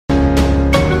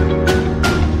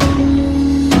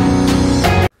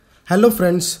Hello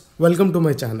friends, welcome to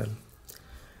my channel.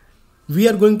 We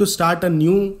are going to start a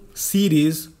new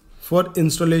series for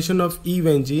installation of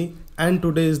EVNG and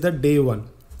today is the day 1.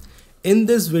 In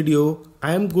this video,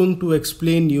 I am going to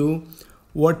explain you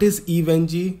what is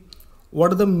EVNG,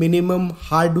 what are the minimum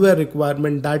hardware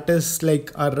requirement, that is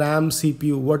like a RAM,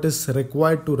 CPU, what is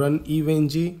required to run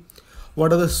EVNG,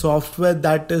 what are the software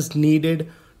that is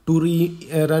needed to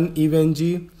run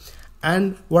EVNG,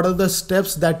 and what are the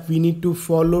steps that we need to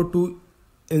follow to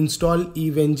install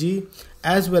EVNG,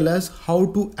 as well as how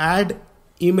to add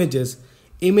images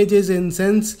in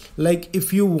sense like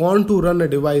if you want to run a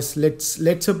device, let's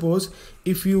suppose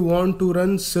if you want to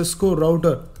run Cisco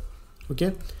router,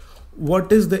 okay,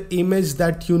 what is the image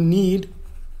that you need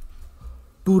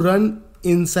to run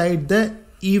inside the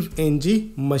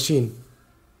EVNG machine.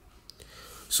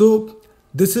 So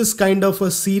this is kind of a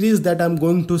series that I'm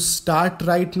going to start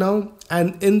right now,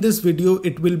 and in this video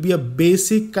it will be a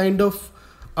basic kind of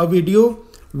a video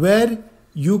where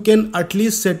you can at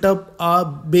least set up a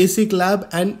basic lab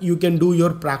and you can do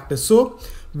your practice. So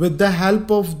with the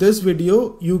help of this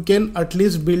video you can at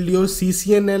least build your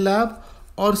CCNA lab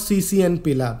or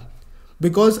CCNP lab,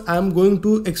 because I'm going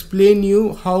to explain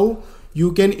you how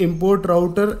you can import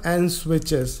router and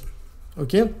switches.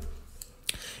 Okay,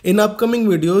 in upcoming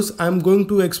videos I'm going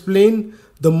to explain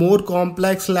the more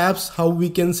complex labs, how we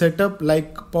can set up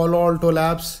like Palo Alto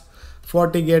labs,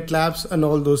 FortiGate labs and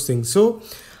all those things. So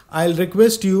I'll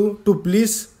request you to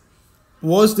please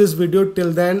watch this video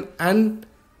till then, and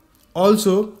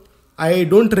also I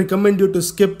don't recommend you to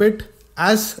skip it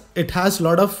as it has a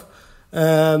lot of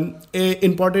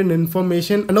important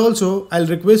information, and also I'll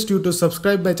request you to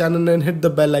subscribe my channel and hit the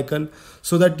bell icon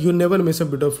so that you never miss a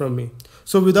video from me.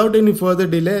 So without any further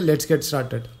delay, let's get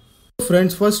started.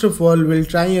 Friends, first of all we'll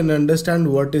try and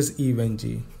understand what is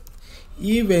EVNG.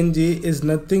 EVNG is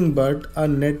nothing but a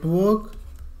network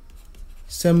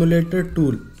simulator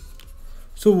tool.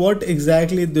 So what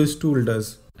exactly this tool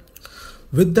does?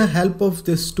 With the help of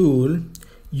this tool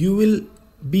you will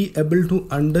be able to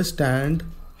understand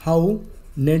how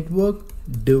network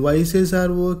devices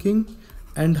are working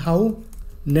and how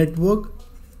network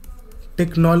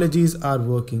technologies are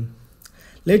working.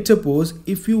 Let's suppose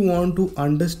if you want to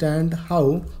understand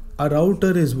how a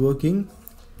router is working,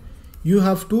 you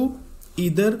have to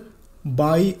either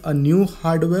buy a new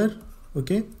hardware,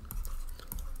 okay,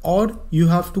 or you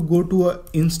have to go to an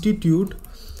institute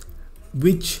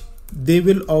which they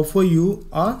will offer you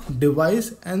a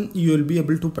device and you will be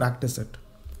able to practice it,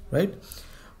 right?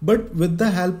 But with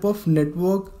the help of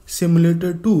network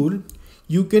simulator tool,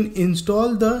 you can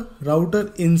install the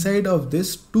router inside of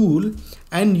this tool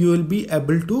and you will be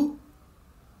able to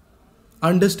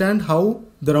understand how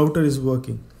the router is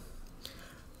working.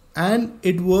 And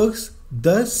it works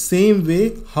the same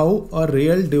way how a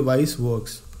real device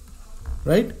works,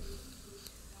 right?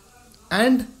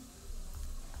 And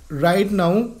right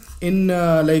now in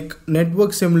like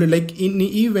network simulator, like in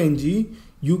EVNG,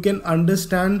 you can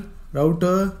understand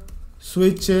router,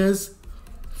 switches,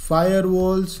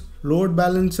 firewalls, load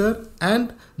balancer,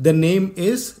 and the name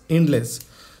is endless.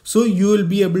 So you will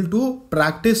be able to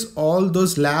practice all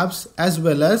those labs, as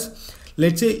well as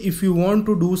let's say if you want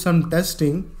to do some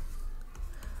testing,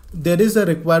 there is a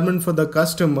requirement for the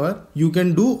customer, you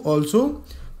can do also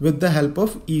with the help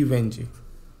of EVNG.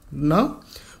 Now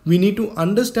we need to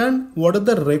understand what are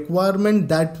the requirements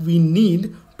that we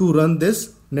need to run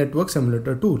this network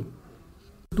simulator tool.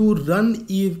 To run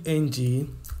EVNG,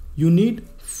 you need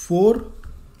 4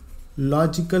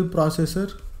 logical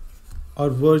processor or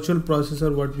virtual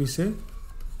processor, what we say,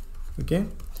 okay,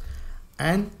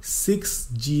 and 6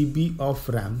 GB of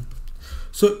RAM.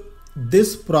 So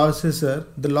this processor,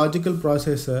 the logical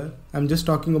processor I'm just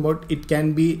talking about, it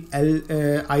can be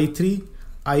i3,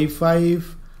 i5,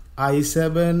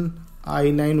 i7,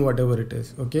 i9, whatever it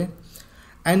is, okay,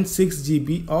 and 6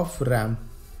 GB of RAM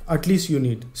at least you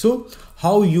need. So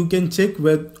how you can check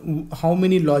with how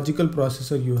many logical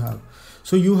processor you have?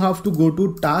 So you have to go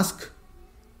to task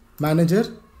manager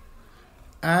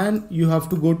and you have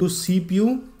to go to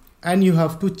CPU and you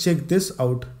have to check this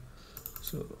out.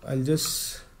 So I'll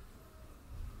just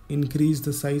increase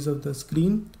the size of the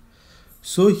screen.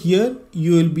 So here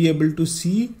you will be able to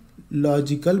see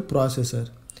logical processor.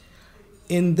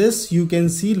 In this you can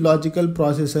see logical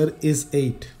processor is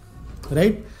 8,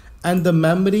 right? And the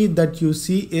memory that you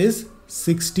see is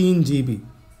 16 GB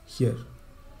here,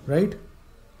 right?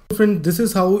 Friend, this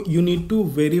is how you need to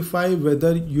verify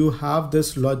whether you have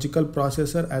this logical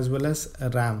processor as well as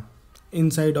RAM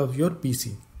inside of your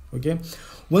PC. Okay,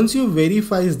 once you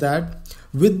verify that,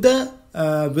 with the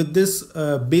with this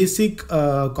basic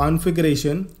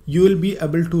configuration, you will be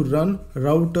able to run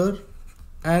router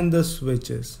and the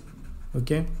switches.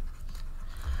 Okay.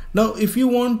 Now, if you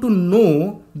want to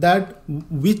know that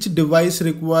which device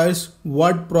requires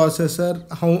what processor,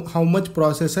 how much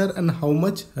processor and how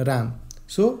much RAM.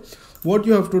 So what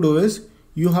you have to do is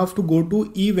you have to go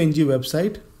to EVNG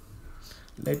website.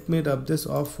 Let me rub this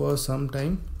off for some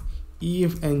time.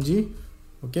 EVNG.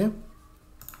 Okay.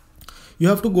 You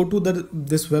have to go to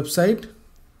this website.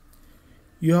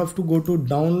 You have to go to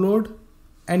download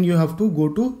and you have to go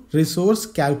to resource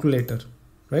calculator,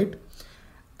 right?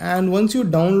 And once you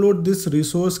download this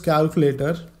resource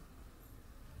calculator,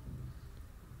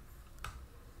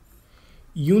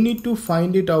 you need to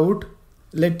find it out.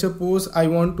 Let's suppose I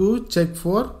want to check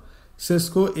for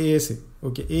Cisco ASA.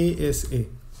 Okay, ASA,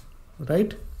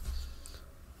 right?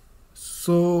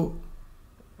 So,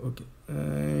 okay,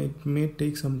 it may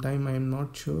take some time. I am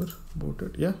not sure about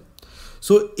it. Yeah.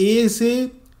 So ASA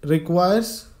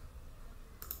requires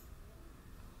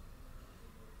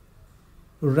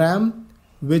RAM,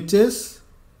 which is,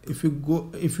 if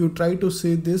you try to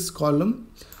see this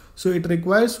column, so it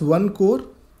requires 1 core,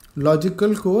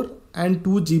 logical core and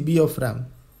 2 GB of RAM.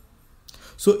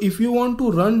 So if you want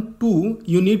to run 2,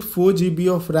 you need 4 GB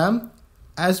of RAM,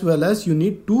 as well as you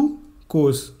need 2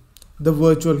 cores, the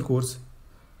virtual cores,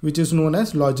 which is known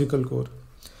as logical core.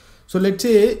 So let's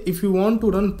say if you want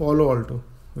to run Palo Alto,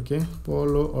 okay,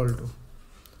 Palo Alto.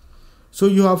 So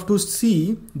you have to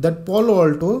see that Palo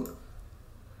Alto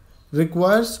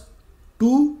requires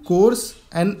 2 cores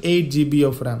and 8 GB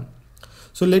of RAM.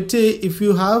 So let's say if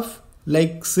you have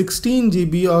like 16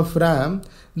 GB of RAM,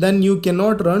 then you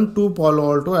cannot run 2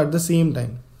 Palo Alto at the same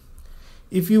time.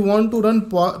 If you want to run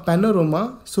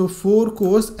Panorama, so 4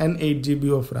 cores and 8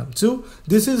 GB of RAM. So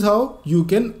this is how you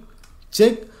can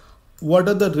check what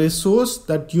are the resources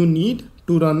that you need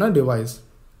to run a device.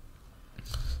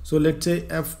 So let's say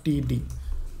FTD.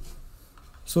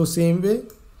 So same way,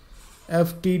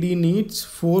 FTD needs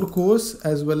 4 cores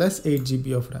as well as 8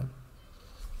 GB of RAM.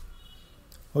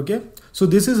 Okay, so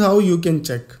this is how you can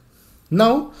check.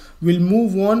 Now we'll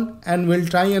move on and we'll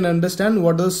try and understand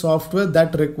what is the software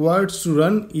that requires to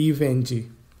run EVNG,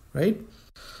 right?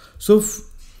 So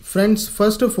friends,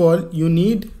 first of all, you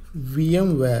need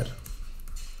VMware,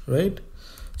 right?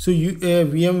 So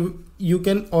you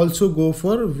can also go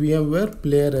for VMware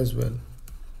Player as well.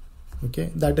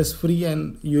 Okay, that is free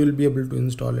and you will be able to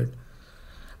install it.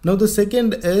 Now the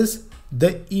second is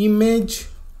the image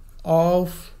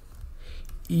of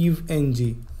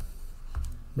EVNG,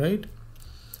 right?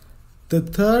 The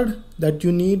third that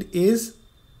you need is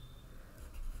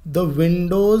the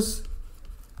Windows,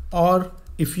 or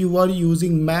if you are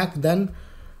using Mac, then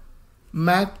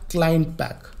Mac client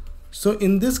pack. So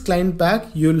in this client pack,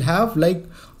 you'll have like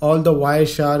all the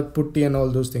Wireshark, Putty and all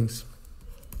those things.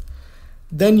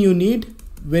 Then you need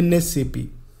WinSCP.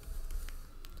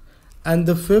 And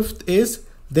the fifth is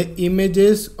the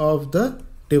images of the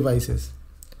devices.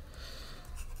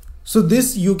 So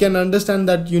this you can understand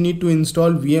that you need to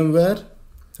install VMware.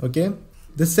 Okay.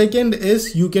 The second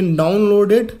is you can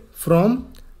download it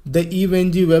from the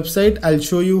EVNG website. I'll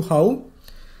show you how.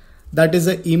 That is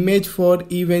an image for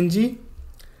EVNG.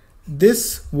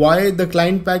 This, why the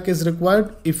client pack is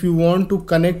required. If you want to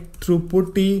connect through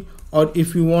Putty, or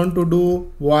if you want to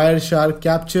do Wireshark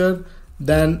capture,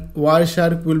 then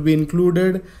Wireshark will be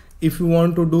included. If you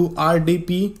want to do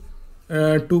RDP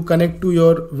to connect to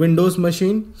your Windows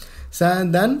machine, so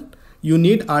then you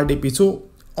need RDP. So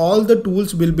all the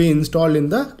tools will be installed in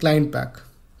the client pack.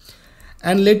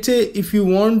 And let's say if you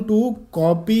want to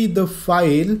copy the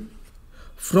file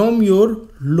from your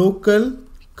local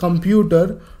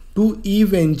computer to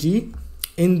EVNG,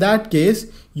 in that case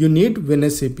you need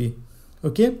WinSCP.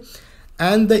 Okay,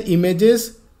 and the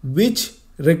images which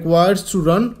requires to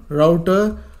run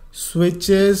router,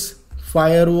 switches,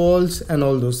 firewalls and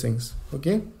all those things.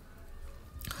 Okay,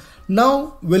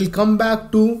 now we'll come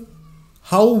back to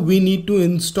how we need to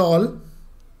install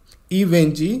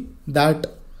EVNG.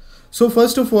 So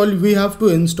first of all, we have to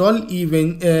install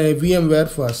VMware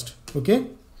first. Okay,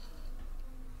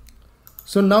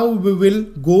 so now we will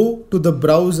go to the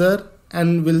browser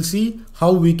and we'll see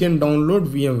how we can download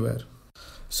VMware.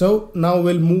 So now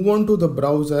we'll move on to the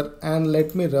browser and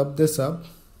let me rub this up.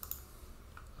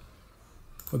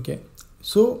 Okay,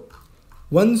 so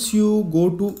once you go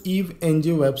to EVNG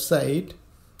website,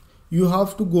 you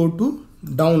have to go to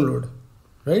download,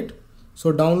 right?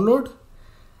 So download,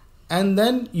 and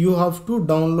then you have to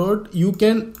download. You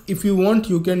can, if you want,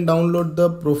 you can download the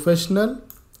professional,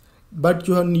 but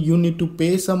you need to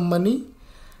pay some money.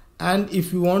 and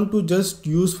if you want to just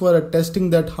use for a testing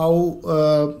that how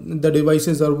the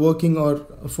devices are working, or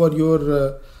for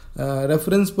your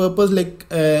reference purpose, like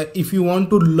if you want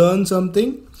to learn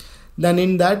something, then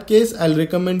in that case I'll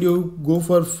recommend you go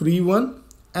for free one,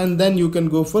 and then you can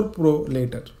go for pro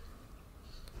later.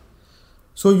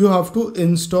 So you have to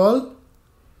install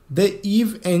the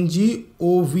EveNG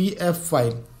OVF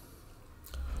file.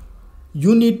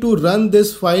 You need to run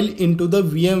this file into the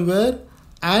VMware,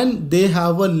 and they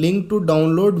have a link to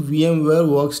download VMware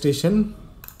Workstation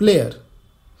Player.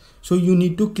 So you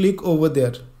need to click over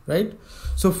there, right?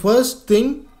 So first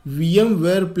thing,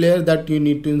 VMware Player that you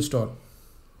need to install.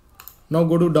 Now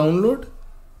go to download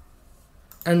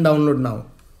and download now.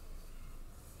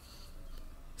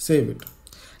 Save it.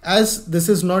 As this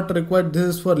is not required,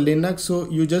 this is for Linux, so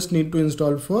you just need to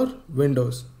install for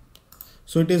Windows.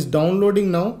 So it is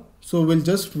downloading now. So we'll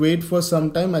just wait for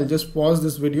some time. I'll just pause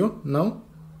this video now.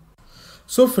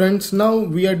 So friends, now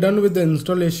we are done with the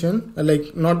installation,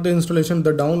 like not the installation,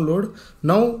 the download.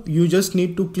 Now you just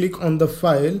need to click on the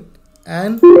file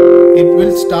and it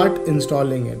will start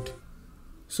installing it.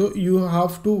 So you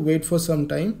have to wait for some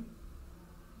time.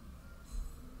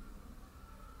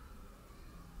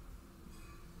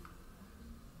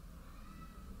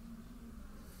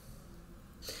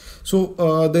 So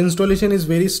the installation is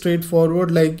very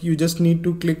straightforward, like you just need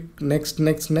to click next.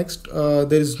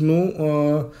 There is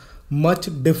no much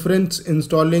difference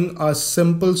installing a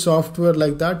simple software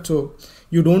like that. So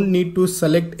you don't need to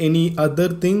select any other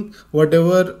thing.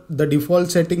 Whatever the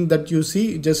default setting that you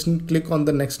see, just click on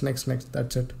the next.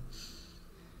 That's it.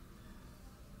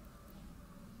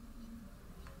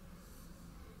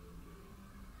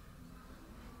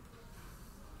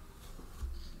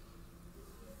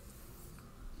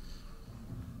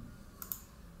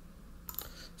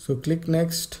 So click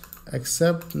next,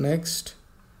 accept, next.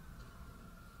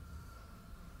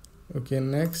 Okay,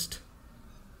 next.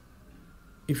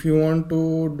 If you want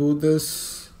to do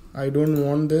this, I don't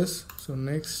want this, so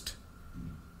next.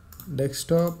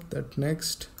 Desktop, that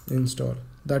next, install.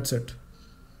 That's it.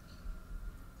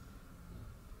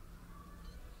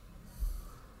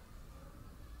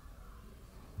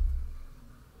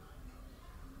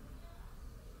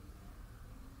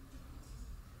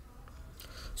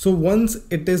 So once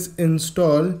it is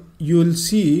installed, you will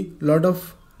see a lot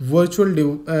of virtual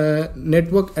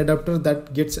network adapter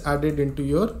that gets added into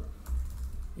your.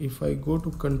 If I go to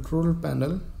control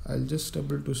panel, I'll just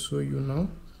able to show you now.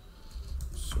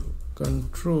 So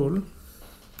control.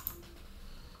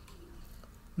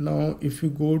 Now if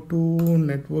you go to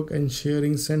network and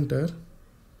sharing center,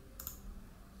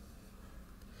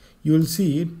 you will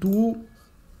see 2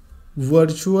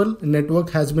 virtual network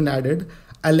has been added.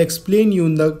 I'll explain you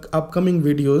in the upcoming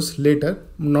videos later,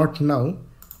 not now,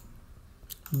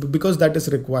 because that is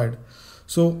required.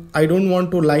 So I don't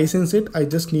want to license it, I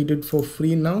just need it for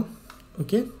free now.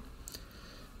 Okay,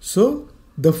 so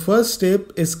the first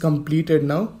step is completed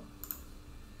now.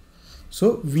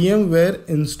 So VMware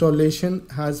installation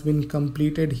has been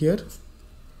completed here.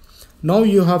 Now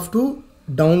you have to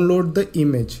download the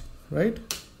image, right?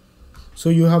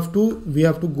 So we have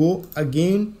to go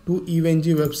again to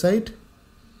EveNG website.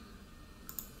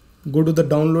 Go to the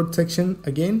download section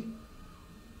again,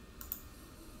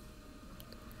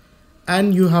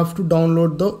 and you have to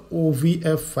download the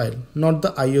OVF file, not the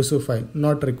ISO file,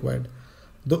 not required,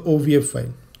 the OVF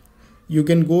file. You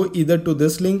can go either to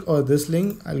this link or this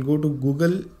link. I'll go to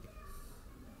Google.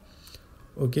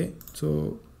 Okay,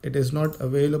 so it is not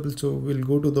available, so we'll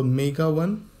go to the mega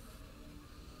one.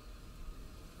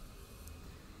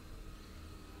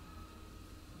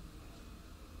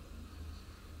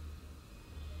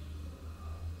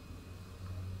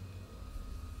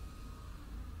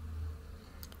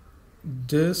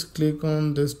 Just click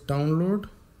on this download.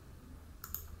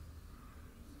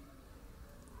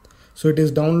 So it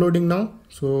is downloading now.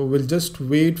 So we'll just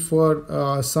wait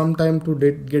for some time to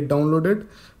get downloaded.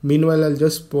 Meanwhile, I'll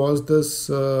just pause this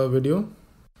video.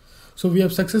 So we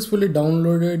have successfully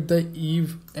downloaded the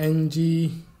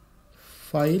EveNG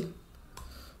file.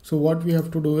 So what we have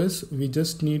to do is we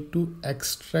just need to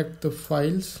extract the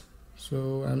files.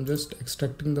 So I'm just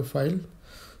extracting the file.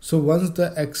 So once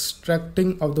the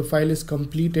extracting of the file is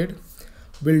completed,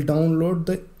 we'll download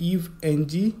the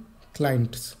EveNG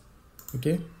clients.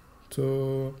 Okay,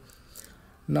 so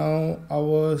now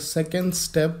our second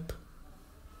step,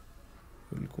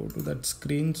 we'll go to that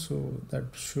screen, so that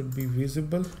should be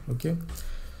visible. Okay,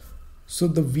 so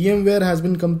the VMware has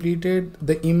been completed,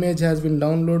 the image has been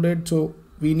downloaded, so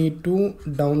we need to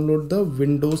download the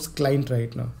Windows client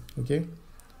right now. Okay,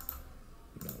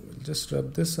 just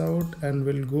rub this out and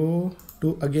we'll go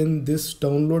to again this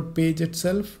download page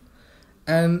itself,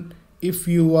 And if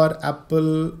you are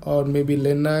Apple or maybe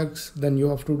Linux, then you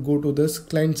have to go to this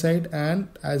client side, and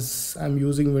as I'm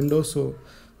using Windows, so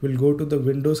we'll go to the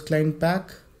Windows client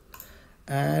pack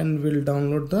and we'll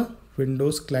download the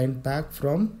Windows client pack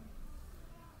from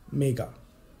Mega.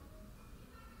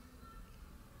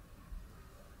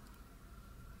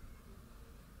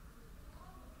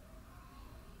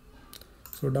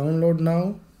 So download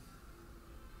now.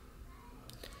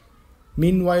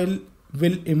 Meanwhile,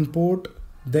 we'll import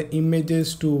the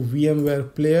images to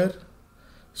VMware Player.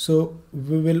 So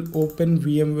we will open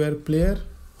VMware Player.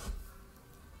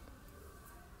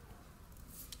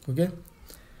 Okay.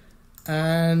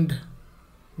 And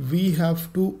we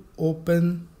have to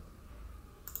open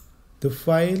the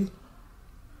file.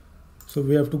 So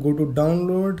we have to go to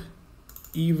download,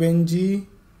 EVNG,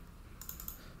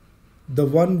 the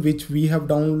one which we have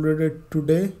downloaded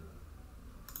today.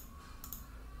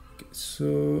 Okay,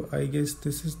 so I guess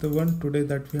this is the one today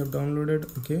that we have downloaded.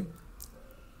 Okay,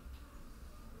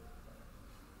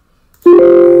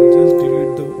 I'll just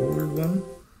delete the old one,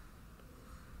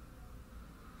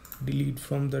 delete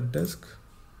from the disk.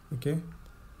 Okay,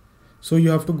 so you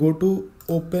have to go to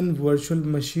open virtual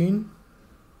machine,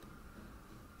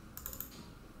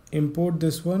 import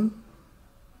this one,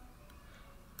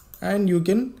 and you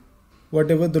can,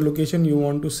 whatever the location you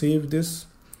want to save this,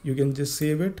 you can just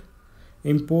save it,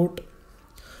 import.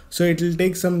 So it will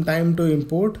take some time to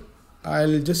import.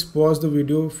 I'll just pause the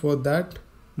video for that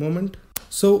moment.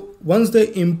 So once the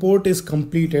import is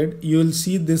completed, you will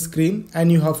see this screen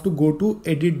and you have to go to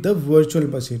edit the virtual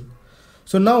machine.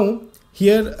 So now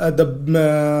here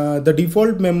the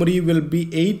default memory will be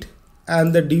 8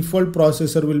 and the default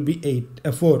processor will be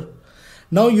 4.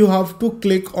 Now you have to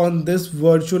click on this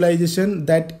virtualization,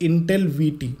 that Intel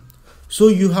VT. So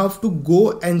you have to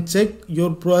go and check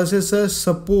your processor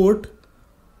support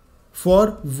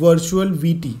for virtual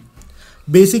VT.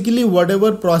 Basically,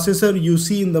 whatever processor you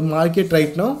see in the market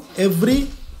right now, every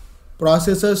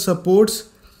processor supports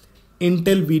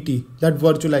Intel VT, that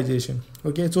virtualization.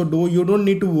 Okay, so you don't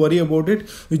need to worry about it.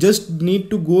 You just need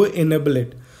to go enable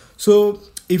it. So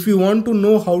if you want to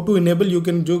know how to enable, you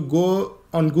can go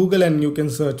on Google and you can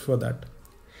search for that.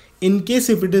 In case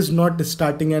if it is not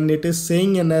starting and it is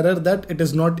saying an error that it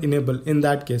is not enabled, in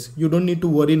that case you don't need to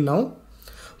worry now.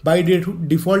 By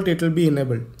default it will be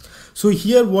enabled. So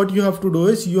here what you have to do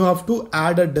is you have to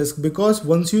add a disk, because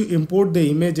once you import the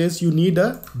images you need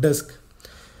a disk.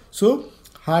 So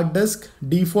hard disk,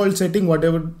 default setting,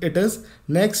 whatever it is,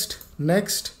 next,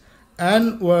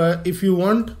 and if you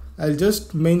want, I'll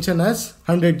just mention as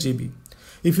 100 GB.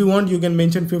 If you want, you can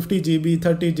mention 50 GB,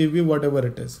 30 GB, whatever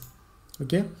it is.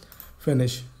 Okay,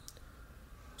 finish.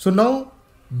 So now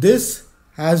this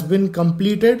has been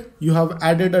completed. You have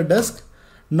added a disk.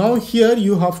 Now here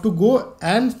you have to go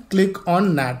and click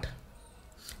on NAT.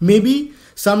 Maybe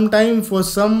sometime for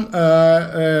some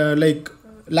like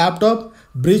laptop,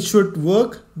 bridge should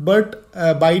work, but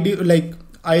I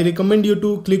recommend you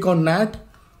to click on NAT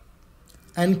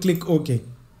and click OK.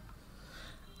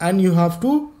 And you have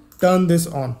to turn this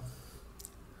on.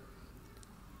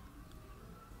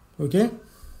 Okay,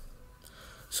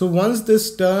 so once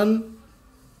this turn,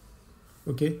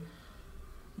 okay,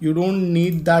 you don't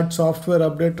need that software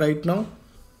update right now.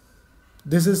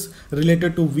 This is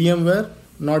related to VMware,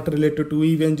 not related to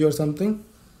EVNG or something.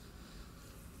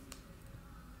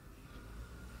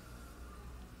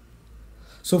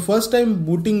 So first time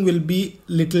booting will be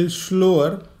little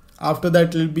slower, after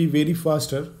that it will be very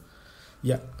faster.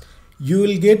 Yeah, you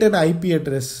will get an IP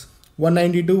address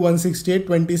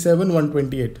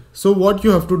 192.168.27.128. So what you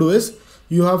have to do is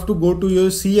you have to go to your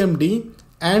CMD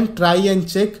and try and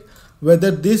check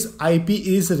whether this IP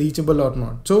is reachable or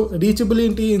not. So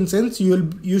reachability in sense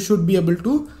you should be able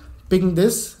to ping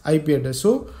this IP address.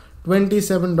 So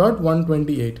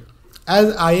 27.128.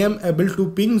 As I am able to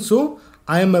ping, so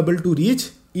I am able to reach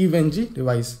EVNG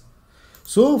device.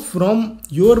 So from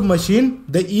your machine,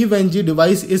 the EVNG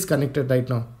device is connected right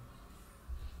now.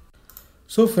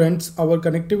 So friends, our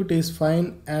connectivity is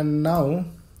fine, and now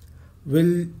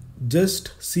we'll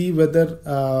just see whether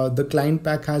the client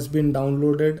pack has been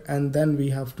downloaded, and then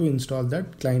we have to install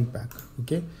that client pack.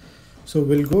 Okay, so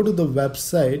we'll go to the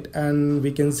website and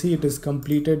we can see it is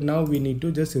completed. Now we need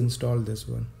to just install this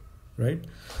one, right?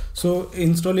 So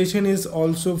installation is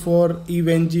also for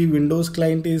EVNG Windows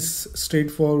client is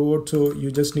straightforward. So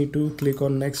you just need to click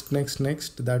on next,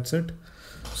 that's it.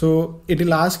 So it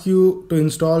will ask you to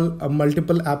install a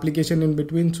multiple application in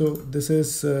between. So this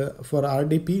is for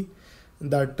RDP,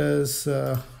 that is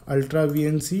Ultra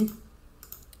VNC.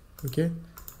 Okay,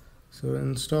 so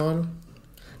install,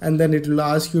 and then it will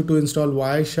ask you to install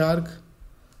Wireshark.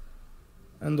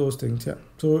 and those things. Yeah,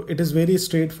 so it is very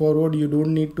straightforward. You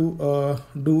don't need to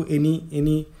do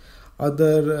any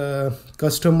other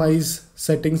customize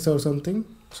settings or something.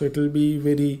 So it will be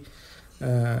very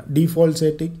default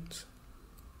settings.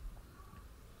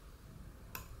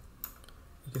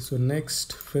 Okay, so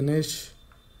next, finish.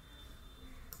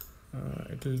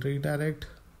 It will redirect.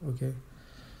 Okay,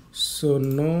 so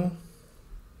no,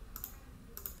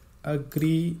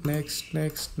 agree, next.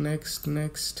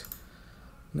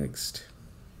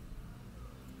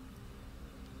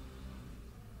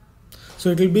 So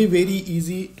it will be very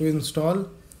easy to install.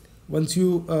 Once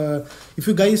you if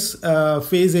you guys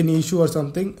face any issue or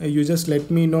something, you just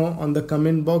let me know on the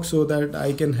comment box so that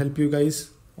I can help you guys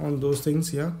on those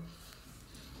things. Yeah,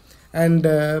 and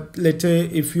let's say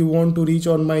if you want to reach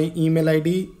on my email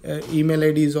ID, email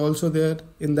ID is also there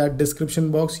in that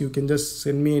description box. You can just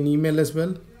send me an email as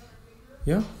well.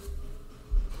 Yeah,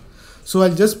 so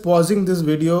I'll just pausing this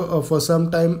video for some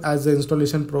time as the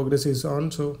installation progress is on.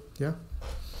 So yeah.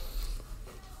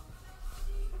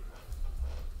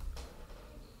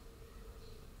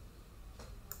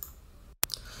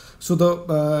 So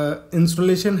the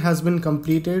installation has been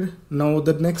completed. Now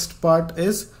the next part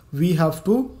is we have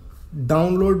to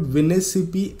download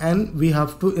WinSCP and we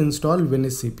have to install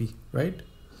WinSCP, right?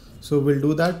 So we'll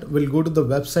do that. We'll go to the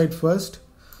website first.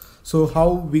 So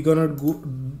how we gonna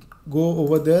go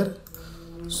over there?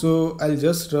 So I'll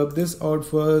just rub this out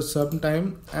for some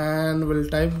time and we'll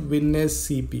type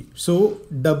WinSCP. So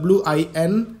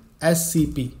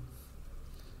WINSCP.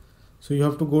 So you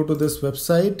have to go to this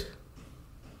website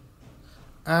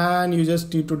and you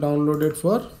just need to download it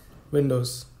for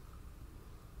Windows.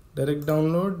 Direct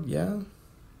download, yeah.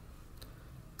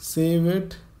 Save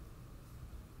it,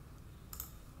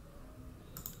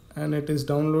 and it is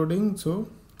downloading. So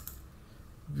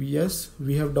yes,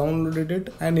 we have downloaded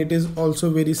it, and it is also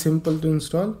very simple to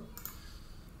install.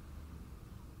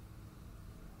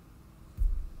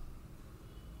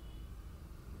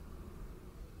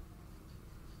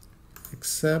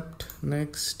 Accept,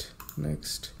 next,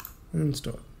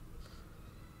 install.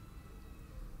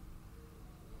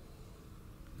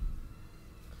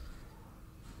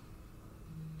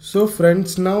 So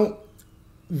friends, now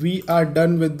we are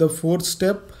done with the fourth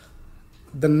step.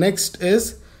 The next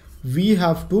is we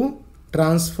have to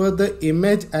transfer the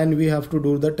image and we have to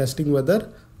do the testing whether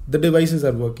the devices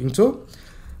are working. So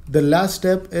the last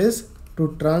step is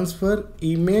to transfer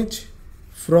image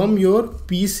from your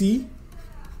PC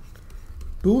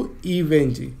to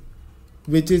eVenG,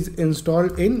 which is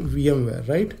installed in VMware,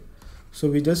 right? So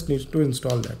we just need to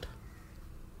install that.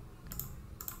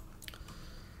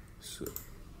 So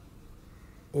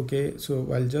okay,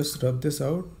 so I'll just rub this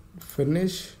out,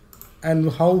 finish.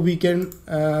 And how we can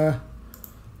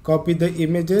copy the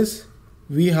images?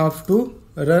 We have to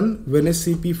run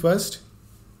WinSCP first,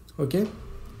 okay,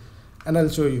 and I'll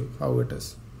show you how it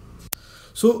is.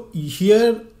 So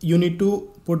here you need to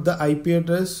put the IP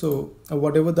address. So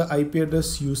whatever the IP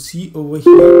address you see over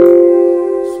here,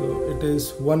 so it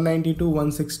is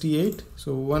 192.168.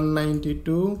 So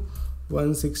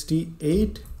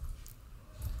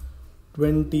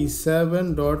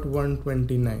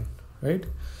 192.168.27.129, right?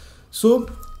 So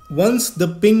once the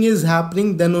ping is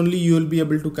happening, then only you will be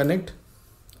able to connect.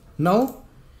 Now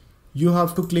you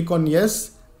have to click on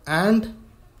yes, and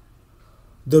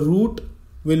the root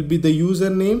will be the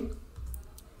username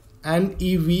and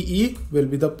EVE will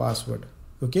be the password.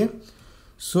 Okay,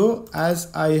 so as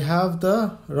I have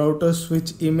the router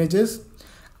switch images,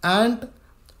 and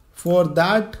for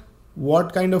that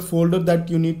what kind of folder that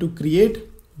you need to create,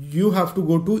 you have to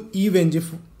go to eVenG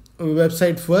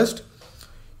website first.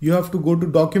 You have to go to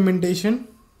documentation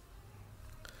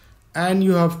and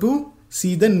you have to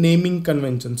see the naming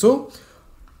convention. So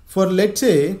for, let's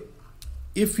say,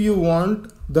 if you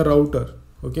want the router,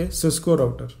 okay, Cisco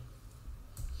router,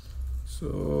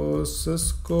 so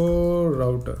Cisco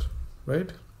router,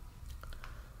 right,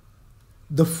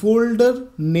 the folder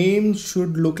name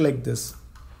should look like this.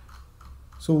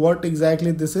 So what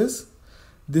exactly this is?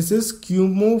 This is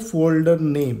QMO folder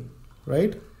name,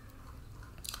 right?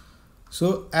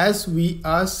 So as we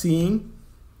are seeing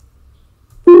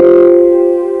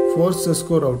for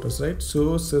Cisco routers, right?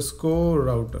 So Cisco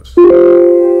router,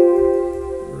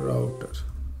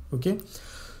 okay.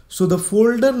 So the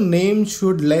folder name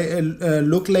should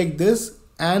look like this,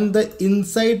 and the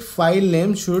inside file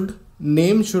name should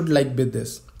like be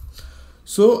this.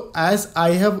 So as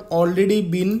I have already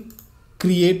been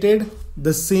created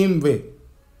the same way,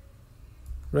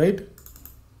 right?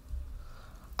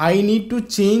 I need to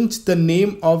change the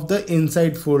name of the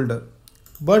inside folder,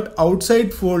 but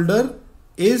outside folder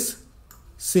is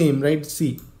same, right?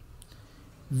 See,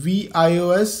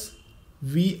 vios,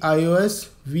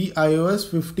 vios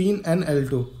 15 and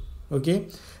L2. Okay,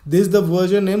 this is the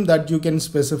version name that you can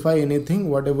specify anything,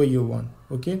 whatever you want.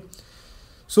 Okay,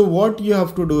 so what you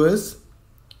have to do is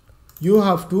you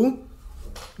have to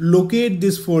locate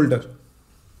this folder.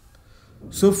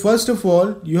 So first of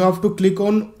all, you have to click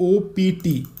on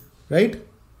OPT, right?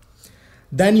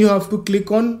 Then you have to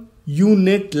click on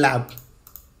Unit Lab,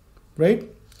 right?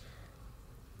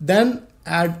 Then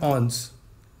add-ons,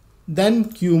 then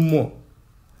QMO,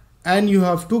 and you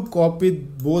have to copy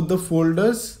both the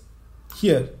folders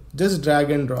here. Just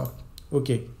drag and drop.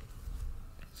 Okay.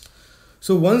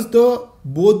 So once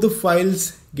both the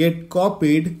files get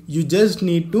copied, you just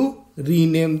need to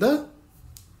rename the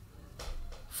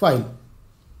file.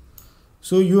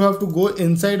 So you have to go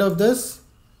inside of this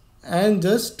and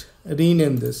just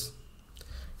rename this.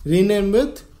 Rename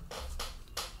with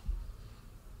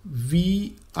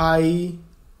VIR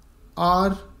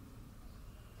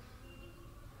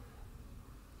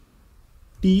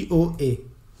TOA,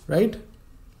 right?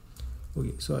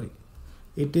 Okay, sorry.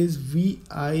 It is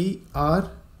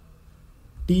VIR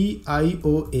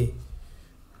TIOA,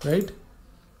 right?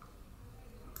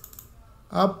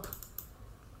 Up,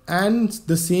 and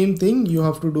the same thing you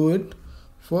have to do it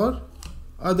for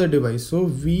other device. So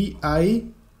VIR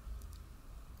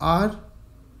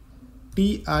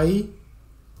TIOA,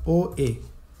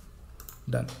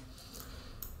 done.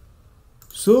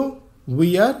 So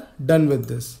we are done with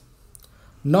this.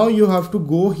 Now you have to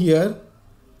go here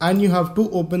and you have to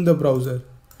open the browser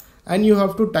and you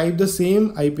have to type the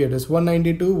same IP address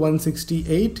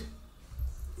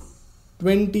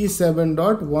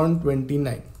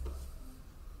 192.168.27.129.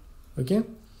 Okay.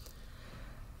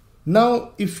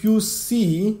 Now if you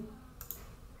see,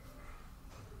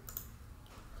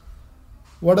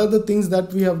 what are the things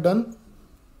that we have done?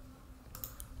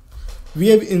 We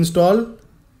have installed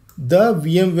the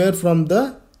VMware from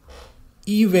the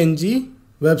eVenG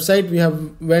website. We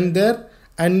have went there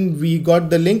and we got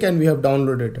the link and we have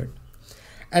downloaded it.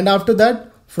 And after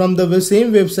that, from the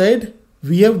same website,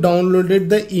 we have downloaded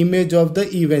the image of the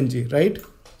eVenG, right?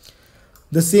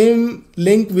 The same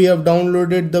link we have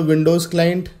downloaded the Windows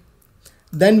client.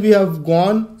 Then we have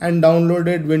gone and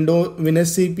downloaded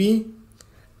WinSCP,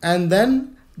 and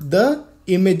then the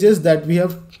images that we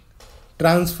have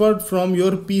transferred from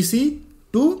your PC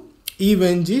to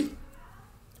eVenG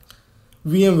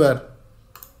VMware,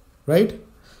 right?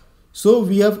 So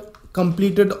we have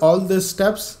completed all the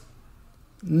steps.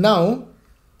 Now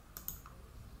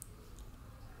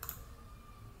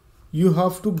you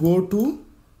have to go to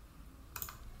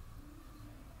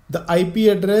the IP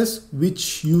address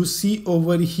which you see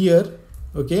over here,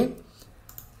 okay?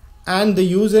 And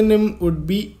the username would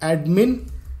be admin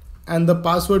and the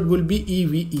password will be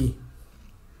EVE,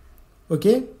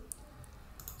 okay?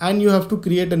 And you have to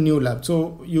create a new lab.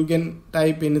 So you can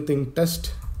type anything,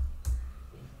 test.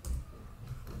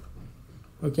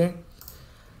 Okay.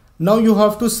 Now you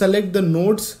have to select the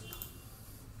nodes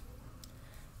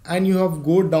and you have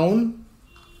go down.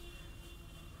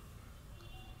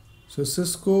 So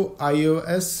Cisco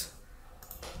iOS,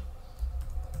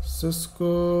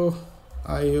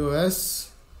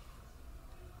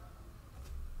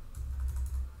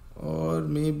 or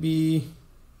maybe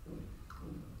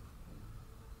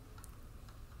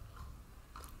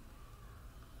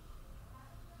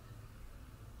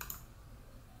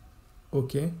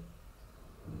okay,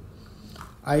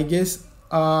 I guess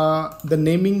the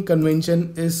naming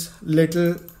convention is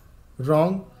little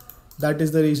wrong. That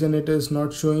is the reason it is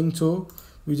not showing. So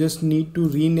we just need to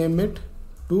rename it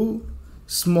to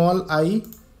small I.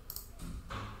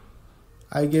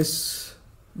 I guess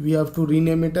we have to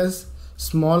rename it as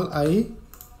small I,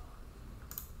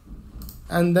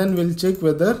 and then we'll check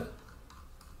whether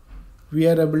we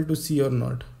are able to see or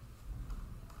not.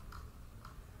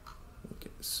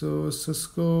 So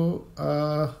Cisco,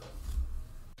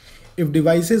 if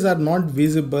devices are not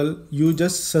visible, you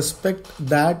just suspect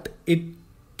that it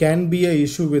can be an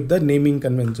issue with the naming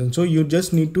convention. So you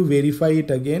just need to verify it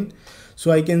again.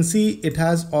 So I can see it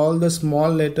has all the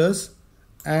small letters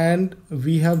and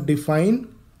we have defined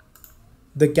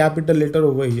the capital letter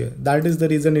over here. That is the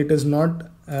reason it is not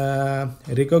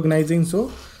recognizing.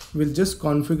 So we'll just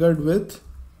configure it with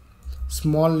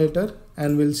small letter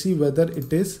and we'll see whether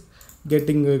it is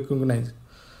getting recognized.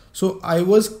 So I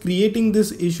was creating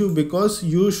this issue because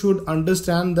you should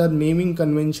understand that naming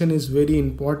convention is very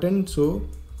important. So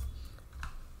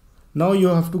now you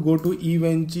have to go to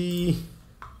eVenG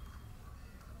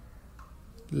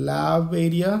lab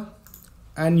area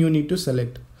and you need to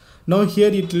select. Now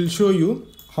here it will show you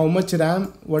how much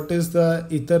RAM, what is the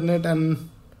Ethernet and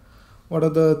what are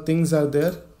the things are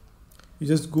there. You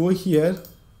just go here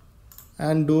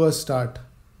and do a start.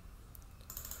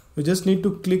 You just need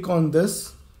to click on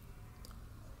this.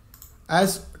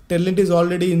 As Telnet is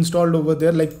already installed over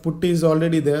there, like putty is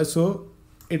already there, so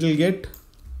it will get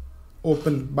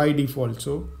open by default.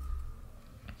 So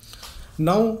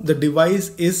now the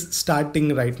device is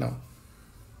starting right now.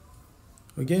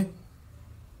 Okay.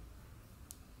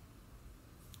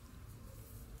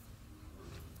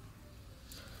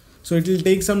 So it will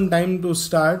take some time to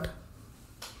start.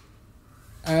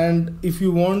 And if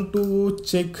you want to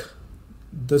check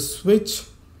the switch,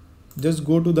 just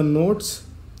go to the notes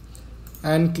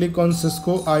and click on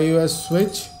Cisco iOS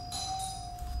switch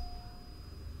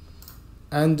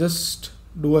and just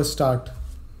do a start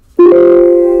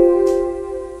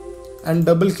and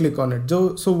double click on it.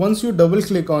 So once you double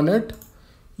click on it,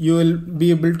 you will be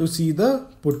able to see the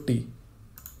putty.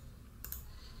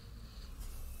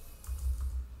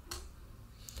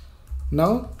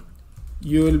 Now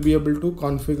you will be able to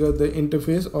configure the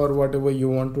interface or whatever you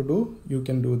want to do. You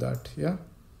can do that. Yeah.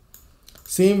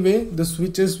 Same way the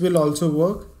switches will also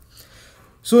work.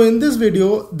 So in this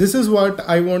video, this is what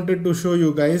I wanted to show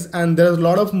you guys, and there's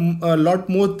a lot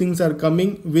more things are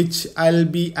coming which I'll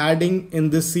be adding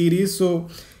in this series. So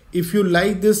if you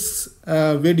like this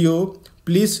video,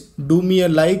 please do me a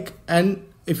like, and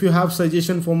if you have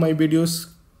suggestion for my videos,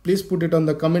 please put it on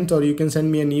the comments or you can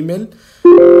send me an email.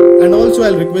 And also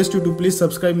I'll request you to please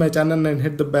subscribe my channel and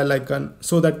hit the bell icon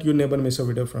so that you never miss a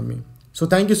video from me. So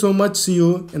thank you so much. See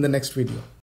you in the next video.